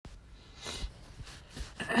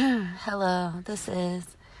Hello, this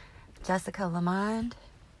is Jessica Lamond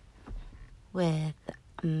with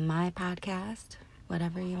my podcast,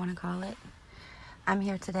 whatever you want to call it. I'm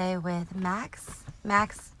here today with Max.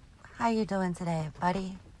 Max, how you doing today,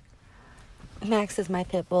 buddy? Max is my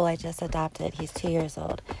pit bull I just adopted. He's 2 years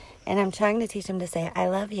old. And I'm trying to teach him to say, I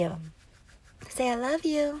love you. Say, I love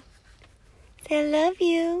you. Say, I love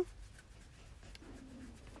you.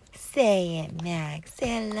 Say it, Max.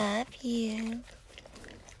 Say, I love you.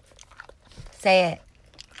 Say it.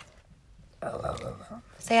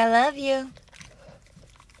 Say, I love you.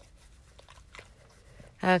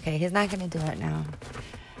 Okay, he's not going to do it now.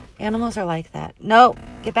 Animals are like that. No,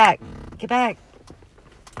 get back. Get back.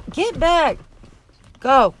 Get back.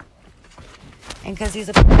 Go. And because he's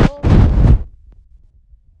a pit bull,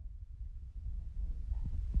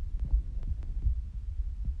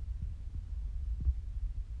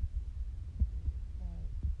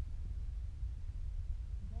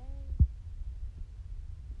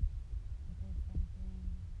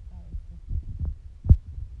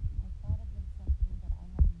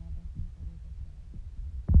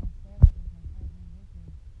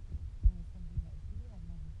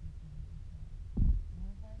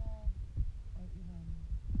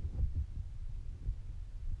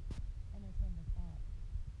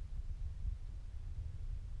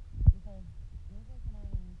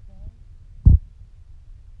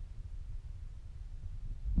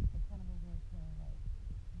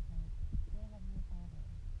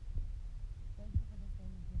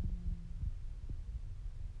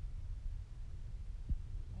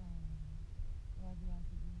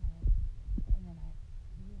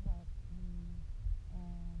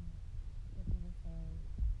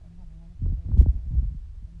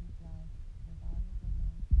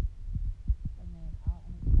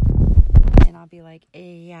 and I'll be like,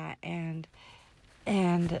 yeah, and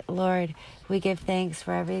Lord, we give thanks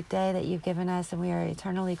for every day that you've given us, and we are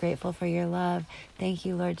eternally grateful for your love. Thank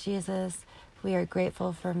you, Lord Jesus. We are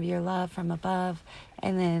grateful for your love from above.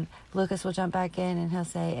 And then Lucas will jump back in and he'll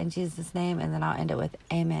say, in Jesus' name, and then I'll end it with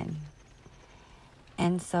amen.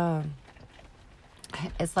 And so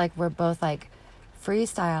it's like we're both like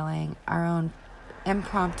freestyling our own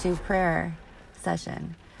impromptu prayer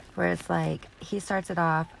session, where it's like he starts it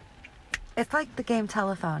off. It's like the game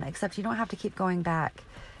telephone, except you don't have to keep going back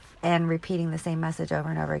and repeating the same message over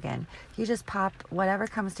and over again. You just pop whatever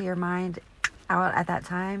comes to your mind out at that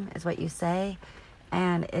time is what you say,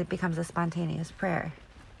 and it becomes a spontaneous prayer.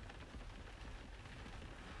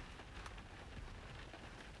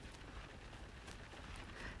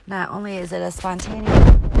 Not only is it a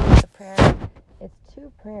spontaneous prayer, it's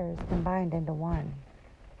two prayers combined into one.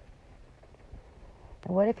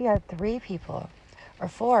 And what if you had 3 people, or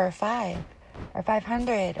 4, or 5, or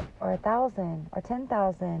 500, or 1,000, or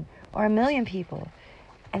 10,000, or 1,000,000 people,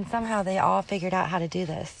 and somehow they all figured out how to do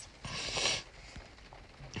this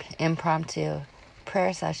impromptu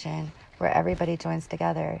prayer session where everybody joins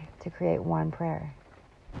together to create one prayer?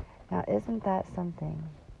 Now, isn't that something?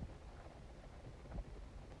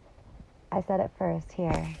 I said it first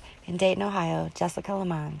here in Dayton, Ohio, Jessica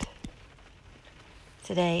Lamond.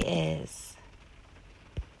 Today is,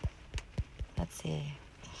 let's see,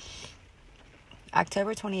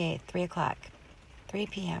 October 28th, 3 o'clock, 3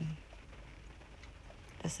 p.m.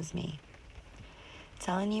 This is me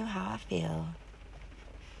telling you how I feel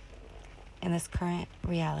in this current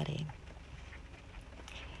reality.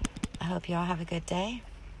 I hope you all have a good day,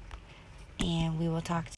 and we will talk